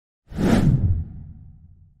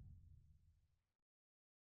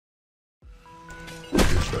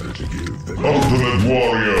to give the Ultimate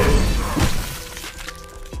Warrior.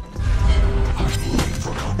 I'm looking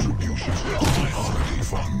for contributions to my holiday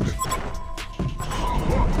fund.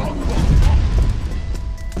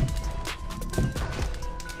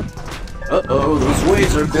 Uh-oh, those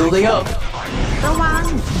waves are building up.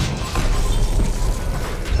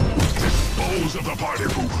 Dispose of the party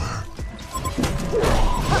pooper.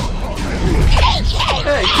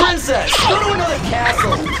 Hey, princess, go to another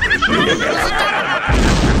castle.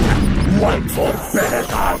 One more better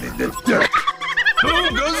down in the dirt. Who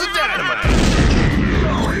goes the dynamite?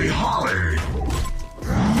 Holly, Holly.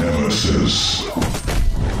 Nemesis.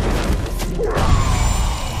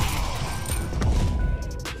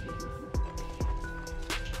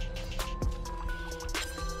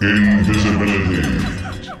 Invisibility.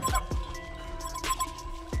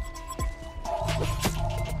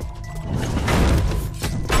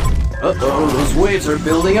 Uh-oh, those waves are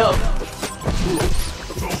building up.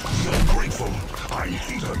 Those ungrateful. I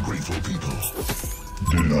hate ungrateful people.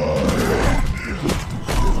 Denied.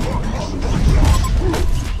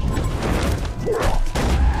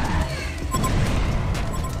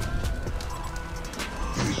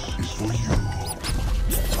 This is for you.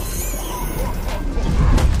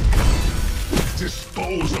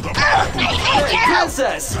 Dispose of the party pooper. Hey,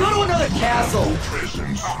 princess, go to another castle.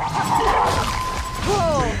 Presents.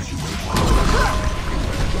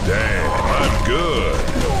 Damn, I'm good.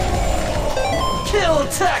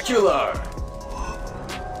 Kill-tacular.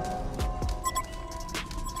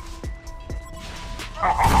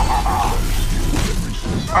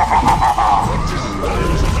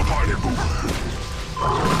 Dispose of the party pooper.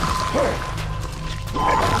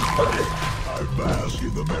 I bask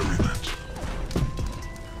in the merriment.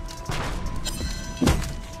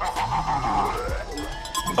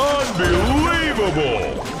 Unbelievable!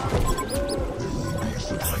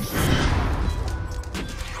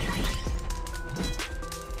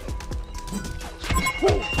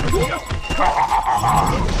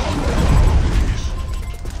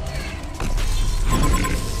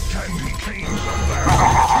 Candy canes are back.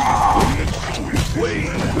 And so is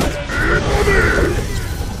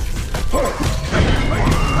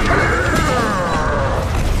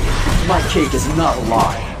My cake is not a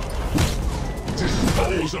lie.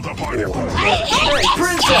 dispose of the party pooper. Hey,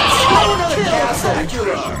 princess, go to another castle.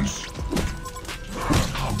 Presents.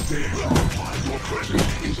 How dare you imply your present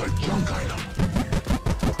is a junk item?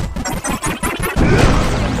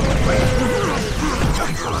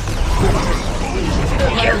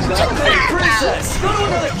 Hey, princess, go to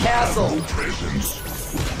another castle. Presents.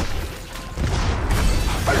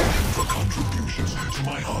 I'm looking for contributions to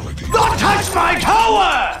my holiday. Don't touch my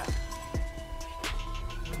tower!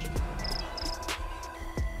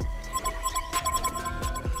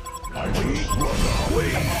 I just run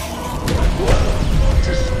away.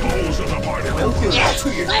 Dispose of the party pooper.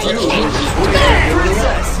 Hey,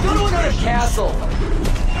 princess, go to another castle.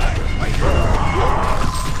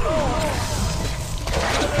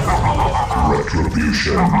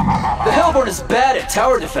 Retribution. The Hellborn is bad at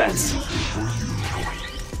tower defense.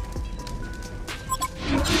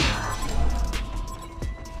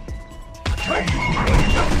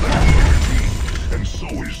 And so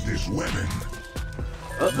is this weapon.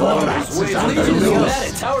 Uh-oh, those waves Legion is bad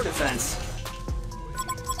at tower defense.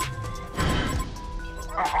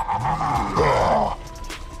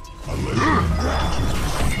 A lesson in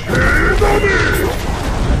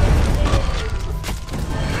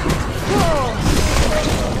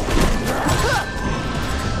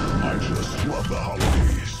I just love the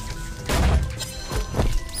holidays.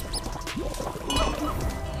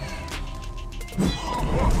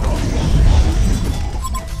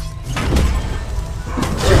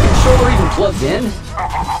 Is your controller even plugged in?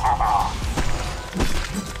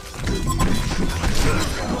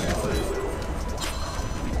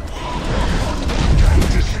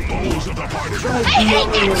 Dispose of the party pooper.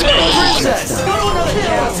 Princess, go to another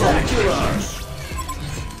castle.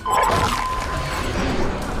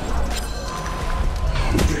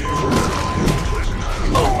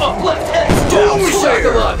 Oh, left X down,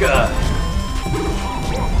 shakalaka.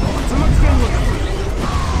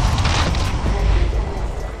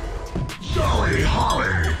 Sorry,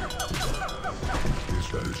 Holly. It's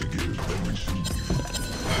better to give than receive.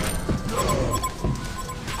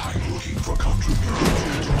 I'm looking for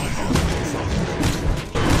contributions to my holiday fund.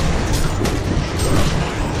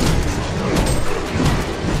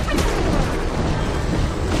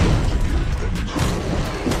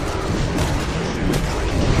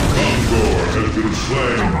 Condor has been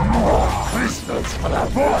slain. Crystals for the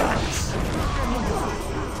boys!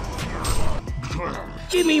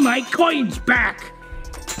 Give me my coins back!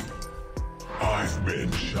 I I've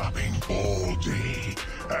been shopping all day,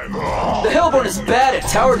 and The Hellborn is bad at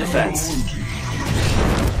tower defense.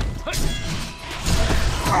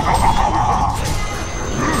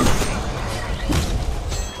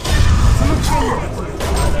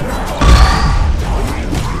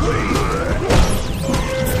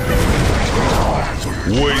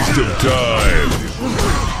 Waste of time.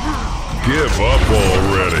 Give up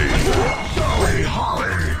already.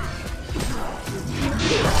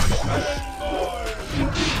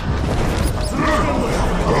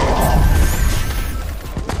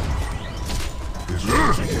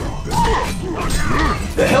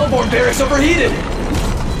 The Hellborn barracks overheated.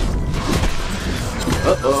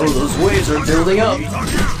 Uh-oh, those waves are building up. The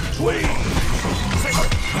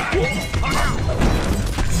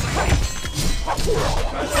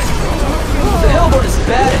Hellborn is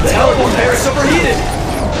bad at Hellborn barracks overheated.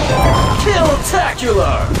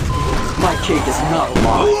 Kill-tacular. My cake is not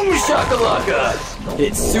long. Boom shakalaka.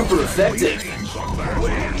 It's super effective.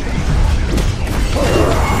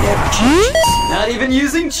 Not even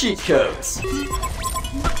using cheat codes.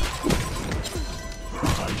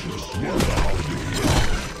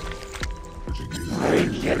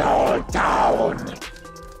 Bring it all down.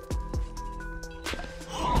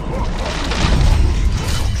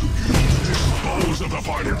 those of the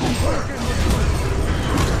fighting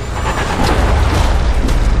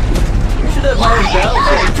You should have my belt.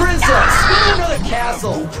 Hey, princess! Go to the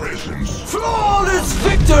castle! presence. Flawless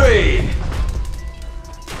victory!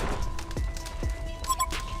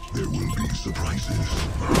 There will be surprises.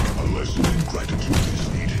 A lesson in gratitude is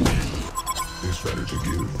needed. It's better to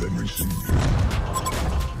give than receive.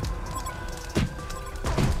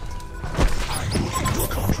 I'm looking for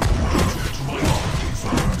contributions to my holiday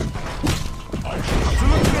fund. I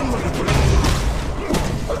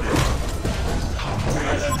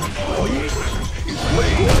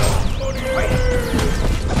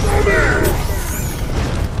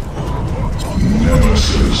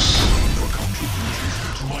Nemesis. for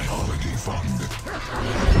contributions to my holiday fund.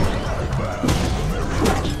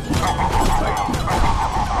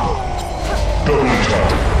 Double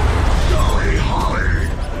tap.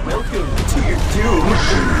 Welcome to your doom.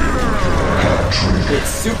 It's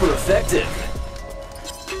super effective.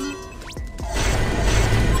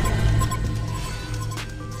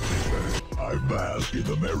 I bask in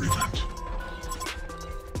the merriment.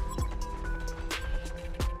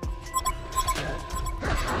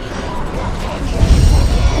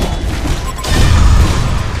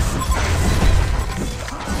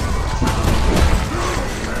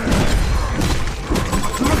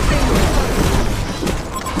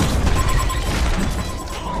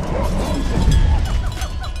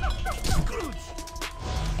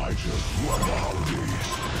 I just love the holidays.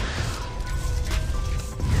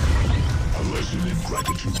 A lesson in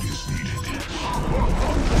gratitude is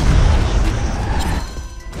needed.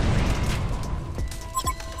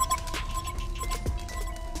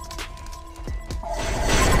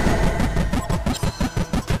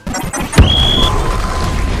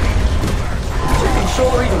 Is your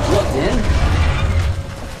controller even plugged in?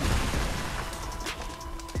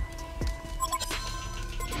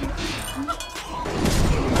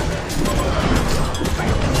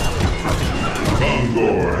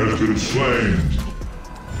 Condor has been slain.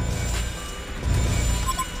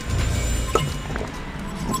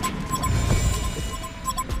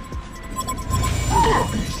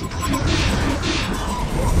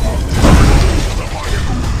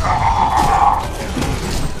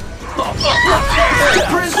 Hey,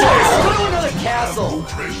 princess! Go to another castle!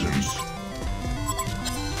 Presents.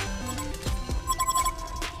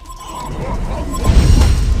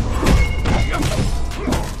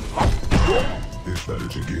 It's better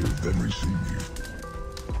to give than receive.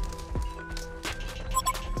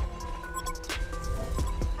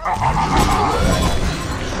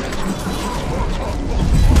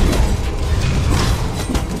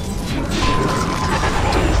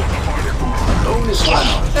 Bonus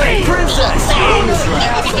round. Hey, princess! Bonus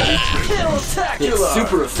round. Kill-tacular. It's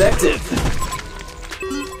super effective.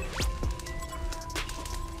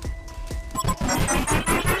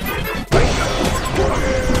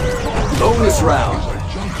 Bonus round.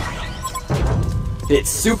 It's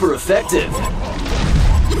super effective.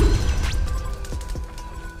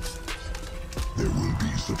 There will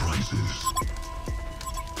be surprises.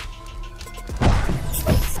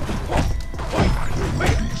 There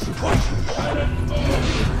will be surprises.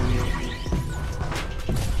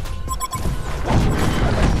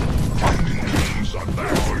 Findings are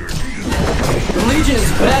back for your teeth. The Legion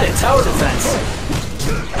is bad at tower defense.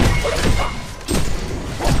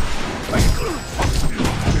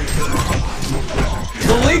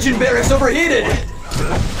 The Legion barracks overheated!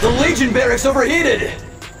 The Legion barracks overheated! Give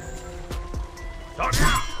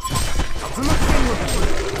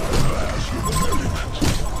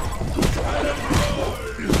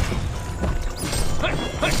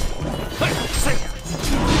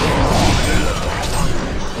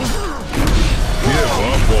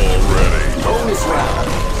up already. Bonus round.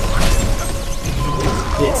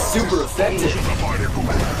 It's super effective.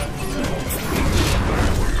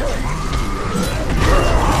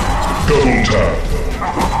 Double tap.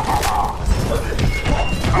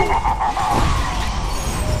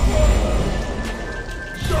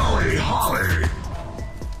 Sorry, Holly.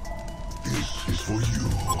 This is for you.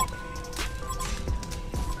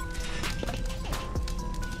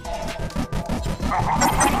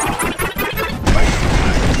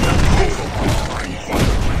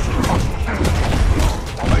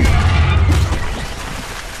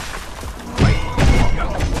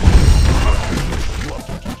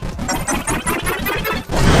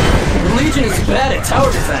 The Legion is bad at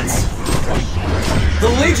tower defense. The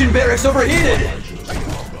Legion barracks overheated.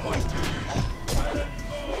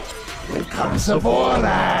 Comes aboard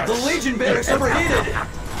us. The Legion barracks overheated.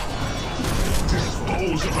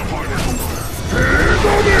 Dispose of the particle.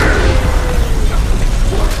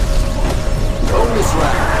 Bonus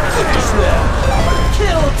round. Finish them.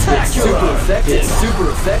 It's super effective. It's super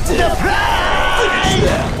effective. Finish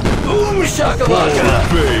them. Boom shakalaka.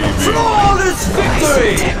 Baby. Flawless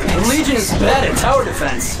victory. The Legion is bad at tower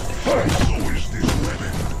defense.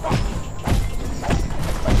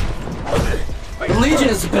 The Legion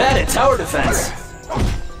is bad at tower defense.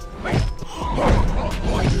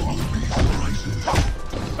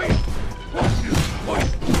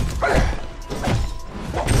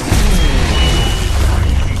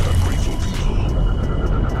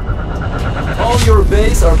 All your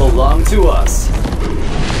base are belong to us.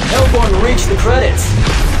 Help one reach the credits.